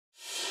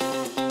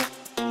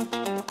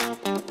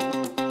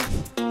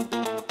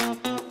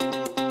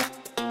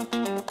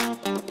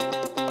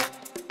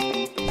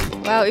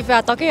Well, if we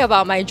are talking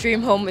about my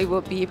dream home, it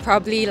would be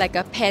probably like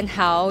a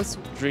penthouse.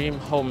 Dream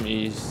home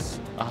is,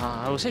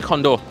 I would say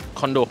condo.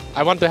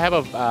 I want to have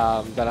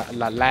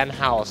a land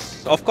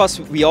house. Of course,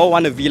 we all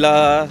want a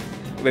villa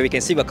where we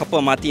can sip a couple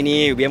of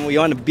martini. We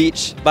want a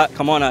beach, but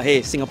come on,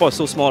 hey, Singapore is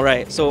so small,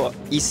 right? So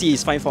EC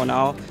is fine for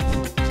now.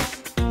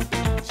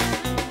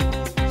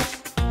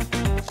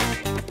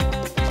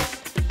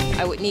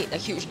 I would need a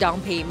huge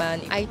down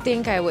payment. I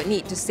think I would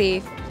need to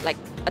save like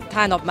a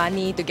ton of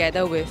money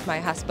together with my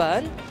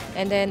husband,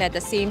 and then at the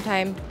same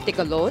time take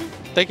a loan.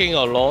 Taking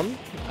a loan,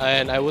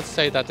 and I would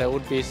say that there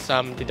would be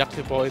some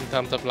deductible in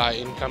terms of like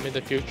income in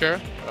the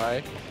future,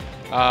 right?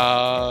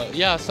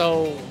 Yeah,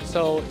 so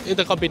it's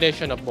a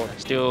combination of both.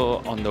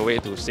 Still on the way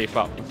to save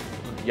up,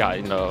 yeah,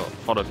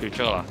 for the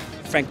future lah.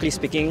 Frankly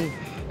speaking,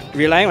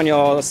 relying on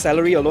your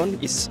salary alone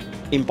is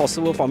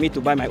impossible for me to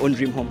buy my own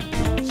dream home.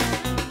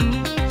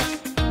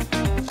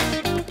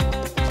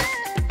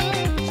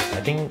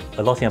 I think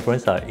a lot of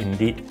Singaporeans are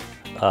indeed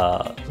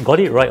got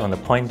it right on the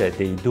point that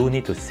they do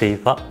need to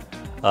save up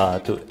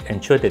to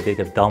ensure that they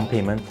have down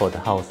payment for the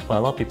house. But a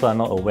lot of people are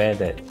not aware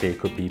that they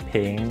could be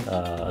paying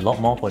a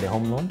lot more for their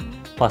home loan,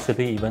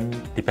 possibly even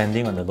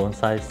depending on the loan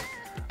size,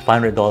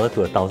 $500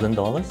 to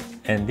 $1,000.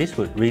 And this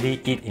would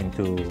really eat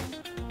into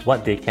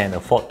what they can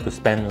afford to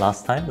spend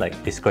last time,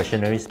 like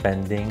discretionary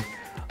spending.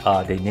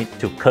 They need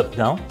to curb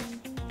down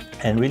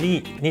and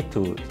really need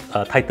to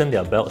tighten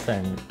their belts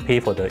and pay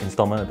for the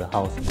installment of the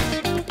house.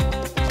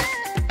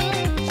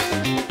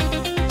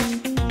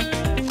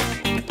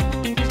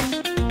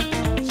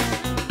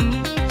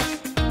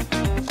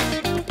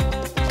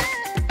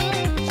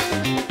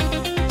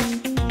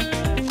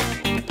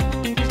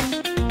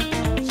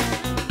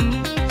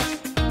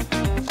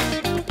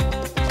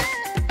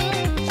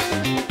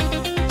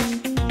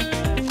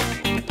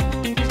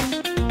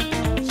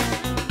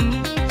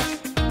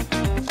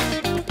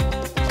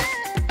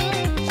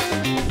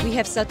 We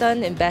have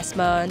certain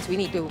investments. We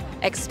need to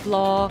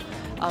explore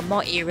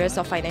more areas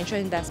of financial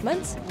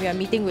investments. We are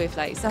meeting with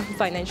like some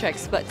financial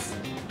experts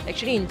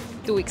actually in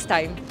 2 weeks'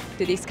 time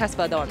to discuss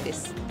further on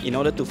this. In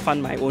order to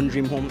fund my own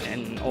dream home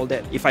and all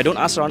that, if I don't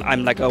ask around,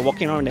 I'm like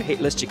walking around a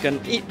headless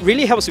chicken. It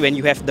really helps when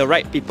you have the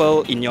right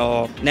people in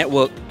your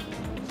network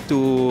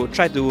to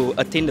try to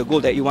attain the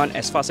goal that you want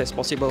as fast as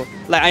possible.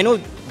 Like, I know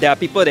there are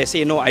people that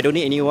say, no, I don't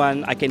need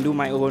anyone, I can do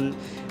my own.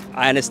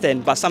 I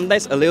understand, but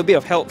sometimes a little bit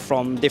of help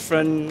from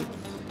different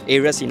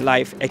areas in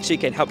life actually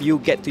can help you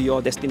get to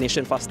your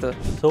destination faster.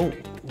 So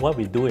what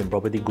we do in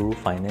PropertyGuru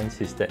Finance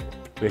is that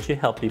we actually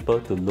help people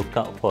to look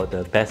out for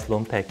the best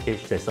loan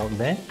package that's out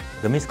there.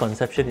 The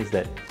misconception is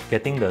that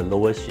getting the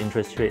lowest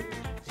interest rate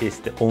is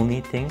the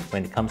only thing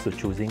when it comes to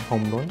choosing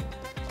home loan.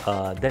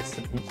 That's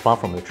far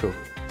from the truth.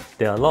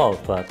 There are a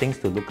lot of things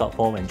to look out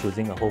for when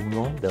choosing a home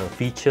loan. The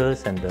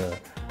features and the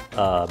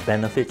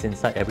benefits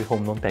inside every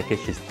home loan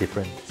package is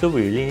different. So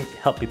we really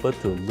help people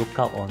to look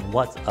out on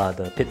what are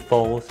the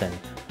pitfalls and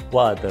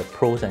what are the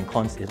pros and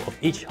cons of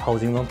each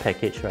housing loan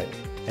package, right?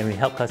 And we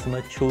help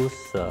customers choose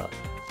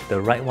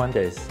the right one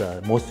that is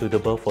most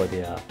suitable for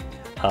their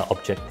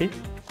objective,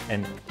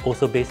 and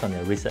also based on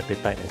their risk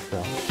appetite as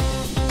well.